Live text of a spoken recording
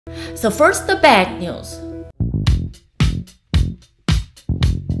So first, the bad news.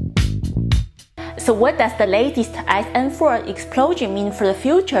 So what does the latest SN4 explosion mean for the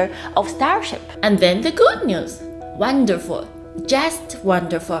future of Starship? And then the good news. Wonderful. Just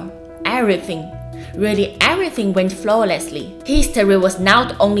wonderful. Everything. Really everything went flawlessly. History was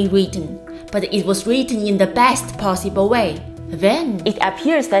not only written, but it was written in the best possible way. Then it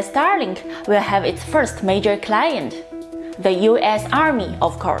appears that Starlink will have its first major client. The US Army,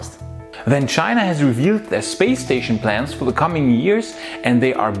 of course. Then China has revealed their space station plans for the coming years, and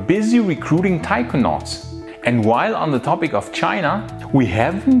they are busy recruiting taikonauts. And while on the topic of China, we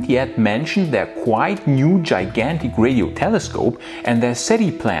haven't yet mentioned their quite new gigantic radio telescope and their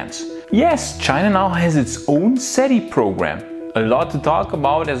SETI plans. Yes, China now has its own SETI program. A lot to talk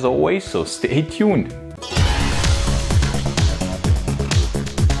about as always, so stay tuned.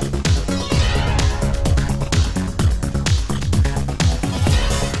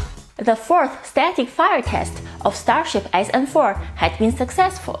 The fourth static fire test of Starship SN4 had been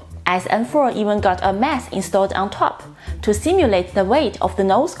successful. SN4 even got a mast installed on top to simulate the weight of the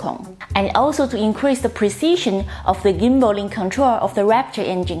nose cone, and also to increase the precision of the gimbaling control of the Raptor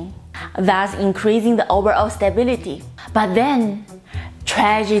engine, thus increasing the overall stability. But then,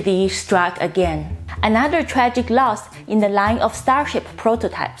 tragedy struck again. Another tragic loss in the line of Starship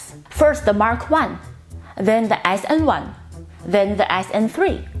prototypes. First the Mark 1, then the SN1, then the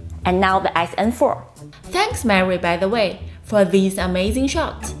SN3, and now the SN4. Thanks Mary, by the way, for these amazing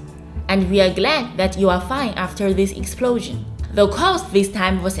shots. And we are glad that you are fine after this explosion. The cause this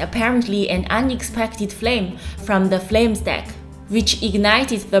time was apparently an unexpected flame from the flame stack, which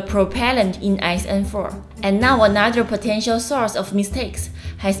ignited the propellant in SN4. And now another potential source of mistakes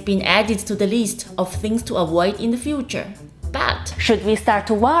has been added to the list of things to avoid in the future. But should we start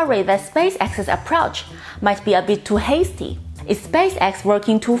to worry that SpaceX's approach might be a bit too hasty? Is SpaceX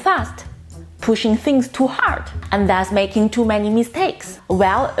working too fast, pushing things too hard, and thus making too many mistakes?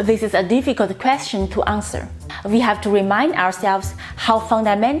 Well, this is a difficult question to answer. We have to remind ourselves how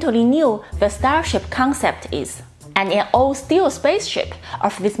fundamentally new the Starship concept is. And an all-steel spaceship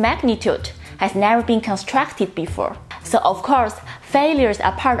of this magnitude has never been constructed before. So of course, failures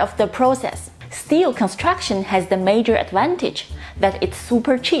are part of the process. Steel construction has the major advantage that it's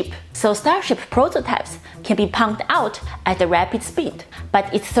super cheap, so Starship prototypes can be pumped out at a rapid speed.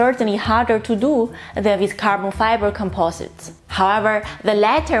 But it's certainly harder to do than with carbon fiber composites. However, the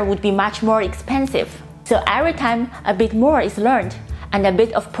latter would be much more expensive. So every time a bit more is learned and a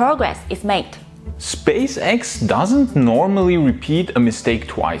bit of progress is made. SpaceX doesn't normally repeat a mistake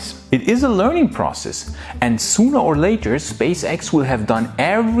twice. It is a learning process, and sooner or later SpaceX will have done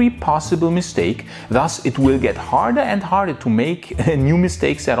every possible mistake, thus it will get harder and harder to make new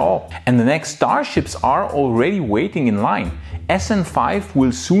mistakes at all. And the next Starships are already waiting in line. SN5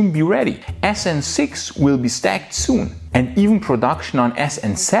 will soon be ready, SN6 will be stacked soon, and even production on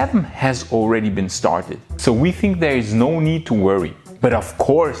SN7 has already been started. So we think there is no need to worry. But of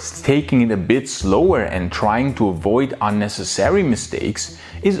course, taking it a bit slower and trying to avoid unnecessary mistakes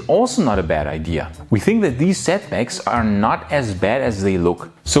is also not a bad idea. We think that these setbacks are not as bad as they look.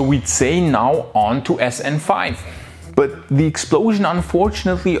 So we'd say now on to SN5. But the explosion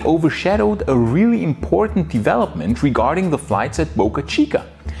unfortunately overshadowed a really important development regarding the flights at Boca Chica.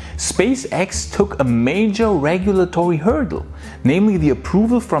 SpaceX took a major regulatory hurdle, namely the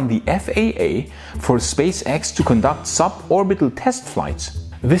approval from the FAA for SpaceX to conduct suborbital test flights.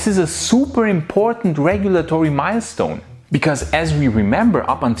 This is a super important regulatory milestone, because as we remember,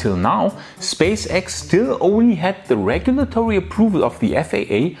 up until now, SpaceX still only had the regulatory approval of the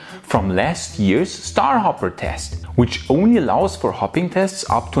FAA from last year's Starhopper test, which only allows for hopping tests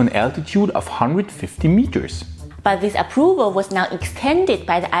up to an altitude of 150 meters. But this approval was now extended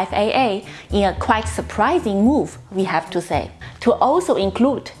by the FAA in a quite surprising move, we have to say, to also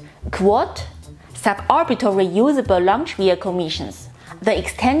include quad, suborbital reusable launch vehicle missions. The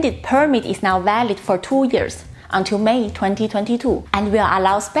extended permit is now valid for 2 years, until May 2022, and will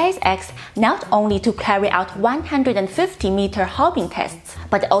allow SpaceX not only to carry out 150-meter hopping tests,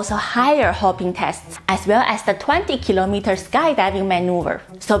 but also higher hopping tests, as well as the 20-kilometer skydiving maneuver.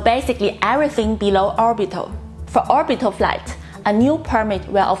 So basically everything below orbital. For orbital flights, a new permit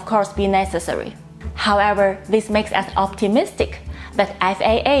will of course be necessary. However, this makes us optimistic that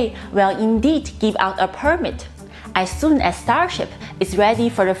FAA will indeed give out a permit as soon as Starship is ready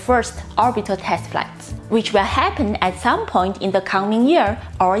for the first orbital test flights, which will happen at some point in the coming year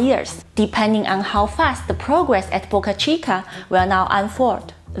or years, depending on how fast the progress at Boca Chica will now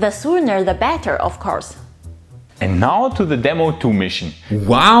unfold. The sooner the better, of course. And now to the Demo-2 mission.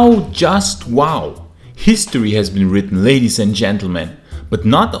 Wow, just wow! History has been written, ladies and gentlemen. But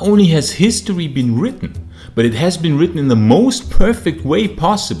not only has history been written, but it has been written in the most perfect way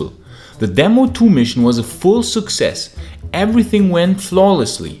possible. The Demo-2 mission was a full success. Everything went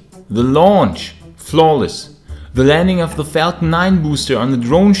flawlessly. The launch, flawless. The landing of the Falcon 9 booster on the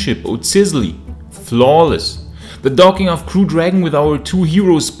drone ship Otsizli, flawless. The docking of Crew Dragon with our two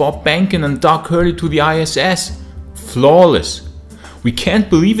heroes Bob Behnken and Doug Hurley to the ISS, flawless. We can't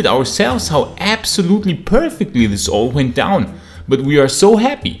believe it ourselves how absolutely perfectly this all went down, but we are so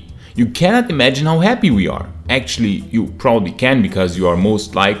happy. You cannot imagine how happy we are. Actually, you probably can because you are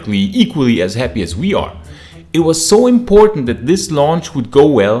most likely equally as happy as we are. It was so important that this launch would go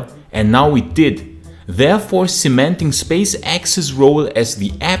well, and now it did, therefore cementing SpaceX's role as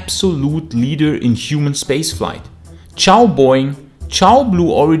the absolute leader in human spaceflight. Ciao Boeing, ciao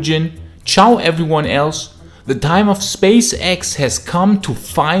Blue Origin, ciao everyone else. The time of SpaceX has come to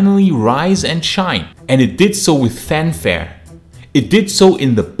finally rise and shine, and it did so with fanfare. It did so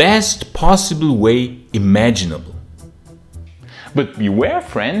in the best possible way imaginable. But beware,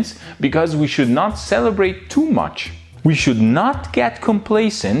 friends, because we should not celebrate too much. We should not get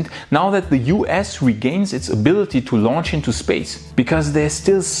complacent now that the US regains its ability to launch into space, because there's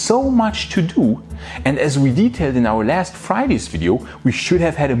still so much to do, and as we detailed in our last Friday's video, we should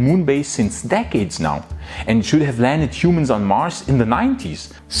have had a moon base since decades now, and should have landed humans on Mars in the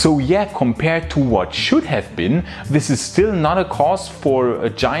 90s. So yeah, compared to what should have been, this is still not a cause for a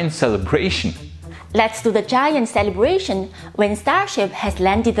giant celebration. Let's do the giant celebration when Starship has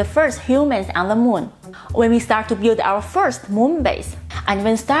landed the first humans on the moon, when we start to build our first moon base, and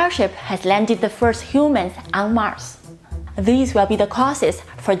when Starship has landed the first humans on Mars. These will be the causes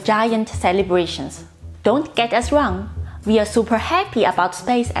for giant celebrations. Don't get us wrong, we are super happy about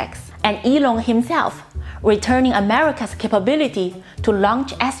SpaceX and Elon himself returning America's capability to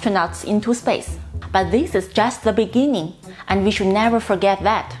launch astronauts into space. But this is just the beginning, and we should never forget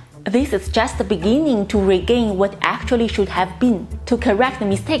that. This is just the beginning to regain what actually should have been, to correct the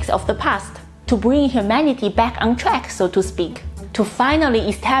mistakes of the past, to bring humanity back on track, so to speak, to finally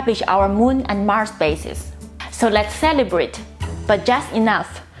establish our moon and Mars bases. So let's celebrate, but just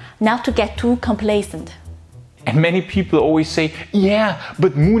enough, not to get too complacent. And many people always say, yeah,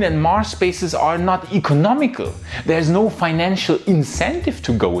 but moon and Mars bases are not economical. There's no financial incentive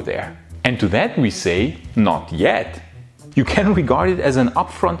to go there. And to that we say, not yet. You can regard it as an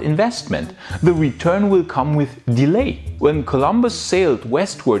upfront investment. The return will come with delay. When Columbus sailed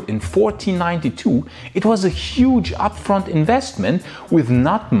westward in 1492, it was a huge upfront investment with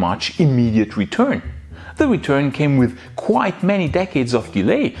not much immediate return. The return came with quite many decades of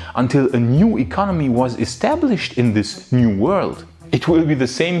delay until a new economy was established in this new world. It will be the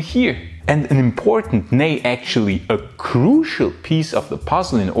same here. And an important, nay actually a crucial piece of the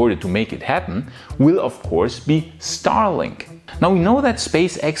puzzle in order to make it happen will of course be Starlink. Now we know that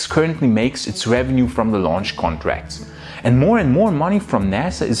SpaceX currently makes its revenue from the launch contracts, and more money from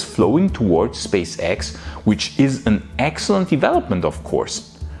NASA is flowing towards SpaceX, which is an excellent development of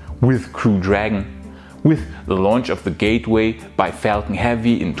course. With Crew Dragon, with the launch of the Gateway by Falcon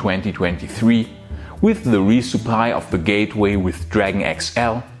Heavy in 2023, with the resupply of the Gateway with Dragon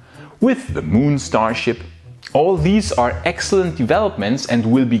XL, with the Moon Starship. All these are excellent developments and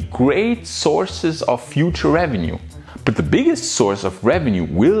will be great sources of future revenue. But the biggest source of revenue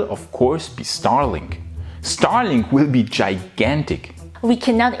will of course be Starlink. Starlink will be gigantic. We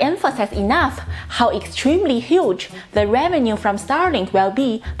cannot emphasize enough how extremely huge the revenue from Starlink will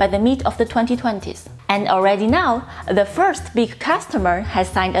be by the mid of the 2020s. And already now, the first big customer has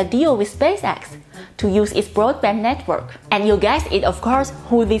signed a deal with SpaceX to use its broadband network. And you guessed it, of course,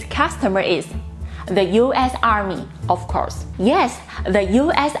 who this customer is. The US Army, of course. Yes, the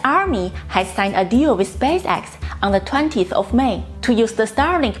US Army has signed a deal with SpaceX on the 20th of May to use the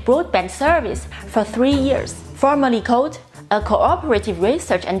Starlink broadband service for 3 years, formally called a Cooperative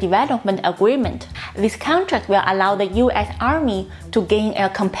Research and Development Agreement. This contract will allow the US Army to gain a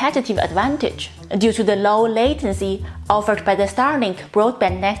competitive advantage due to the low latency offered by the Starlink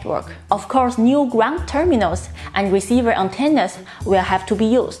broadband network. Of course, new ground terminals and receiver antennas will have to be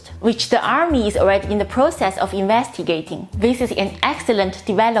used, which the Army is already in the process of investigating. This is an excellent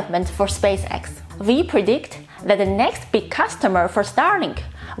development for SpaceX. We predict that the next big customer for Starlink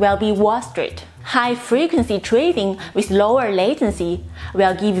will be Wall Street. High-frequency trading with lower latency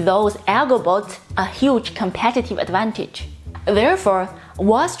will give those algobots a huge competitive advantage. Therefore,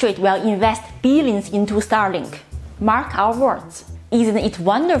 Wall Street will invest billions into Starlink. Mark our words. Isn't it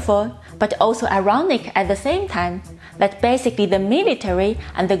wonderful, but also ironic at the same time, that basically the military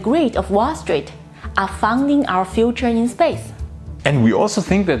and the greed of Wall Street are funding our future in space? And we also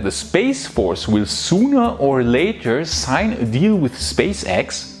think that the Space Force will sooner or later sign a deal with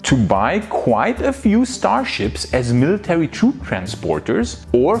SpaceX to buy quite a few Starships as military troop transporters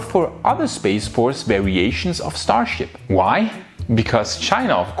or for other Space Force variations of Starship. Why? Because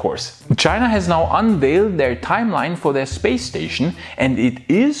China, of course. China has now unveiled their timeline for their space station, and it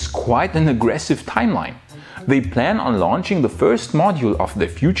is quite an aggressive timeline. They plan on launching the first module of their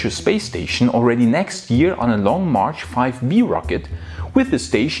future space station already next year on a Long March 5B rocket, with the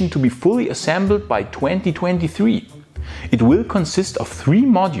station to be fully assembled by 2023. It will consist of 3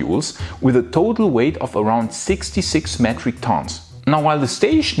 modules with a total weight of around 66 metric tons. Now, while the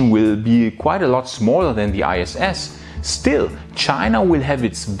station will be quite a lot smaller than the ISS, still, China will have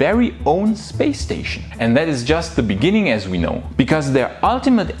its very own space station. And that is just the beginning, as we know, because their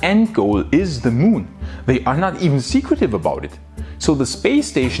ultimate end goal is the moon. They are not even secretive about it. So the space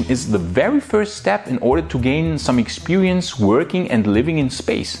station is the very first step in order to gain some experience working and living in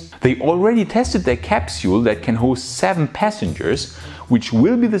space. They already tested their capsule that can host 7 passengers, which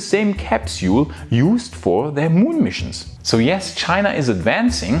will be the same capsule used for their moon missions. So yes, China is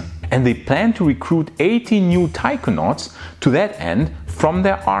advancing, and they plan to recruit 80 new taikonauts to that end from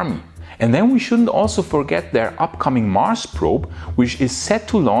their army. And then we shouldn't also forget their upcoming Mars probe, which is set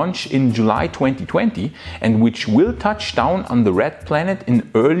to launch in July 2020 and which will touch down on the Red Planet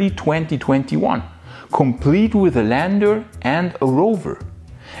in early 2021, complete with a lander and a rover.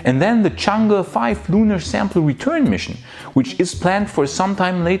 And then the Chang'e 5 lunar sample return mission, which is planned for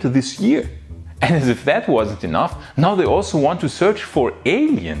sometime later this year. And as if that wasn't enough, now they also want to search for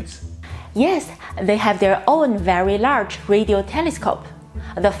aliens. Yes, they have their own very large radio telescope,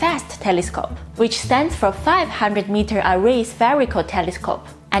 the FAST telescope, which stands for 500-meter array spherical telescope,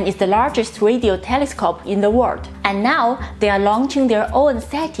 and is the largest radio telescope in the world. And now they are launching their own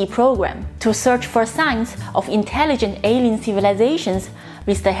SETI program to search for signs of intelligent alien civilizations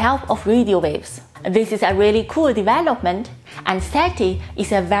with the help of radio waves. This is a really cool development, and SETI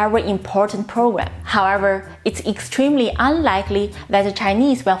is a very important program. However, it's extremely unlikely that the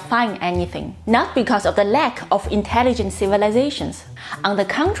Chinese will find anything, not because of the lack of intelligent civilizations. On the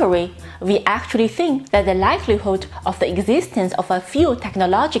contrary, we actually think that the likelihood of the existence of a few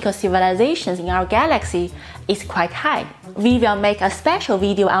technological civilizations in our galaxy is quite high. We will make a special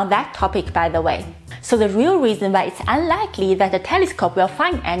video on that topic, by the way. So the real reason why it's unlikely that the telescope will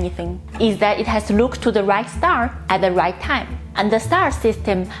find anything is that it has to look to the right star at the right time. And the star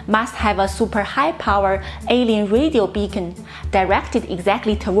system must have a super high power alien radio beacon directed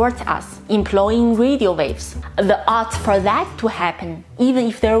exactly towards us, employing radio waves. The odds for that to happen, even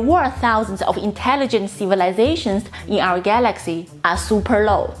if there were thousands of intelligent civilizations in our galaxy, are super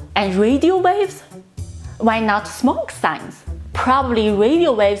low. And radio waves? Why not smoke signs? Probably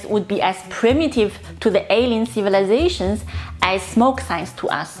radio waves would be as primitive to the alien civilizations as smoke signs to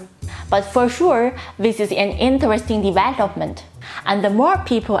us. But for sure, this is an interesting development. And the more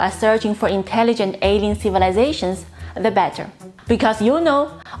people are searching for intelligent alien civilizations, the better. Because you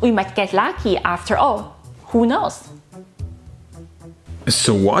know, we might get lucky after all. Who knows?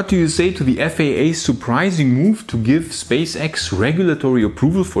 So what do you say to the FAA's surprising move to give SpaceX regulatory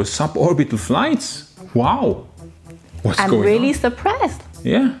approval for suborbital flights? Wow! What's going on? I'm really surprised.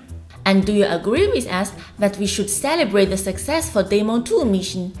 Yeah. And do you agree with us that we should celebrate the successful Demo-2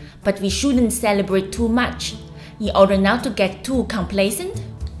 mission, but we shouldn't celebrate too much, in order not to get too complacent?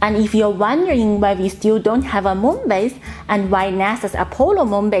 And if you're wondering why we still don't have a moon base and why NASA's Apollo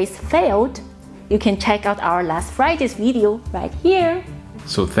moon base failed, you can check out our last Friday's video right here.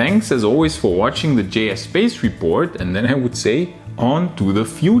 So thanks as always for watching the JS Space Report, and then I would say on to the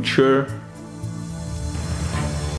future.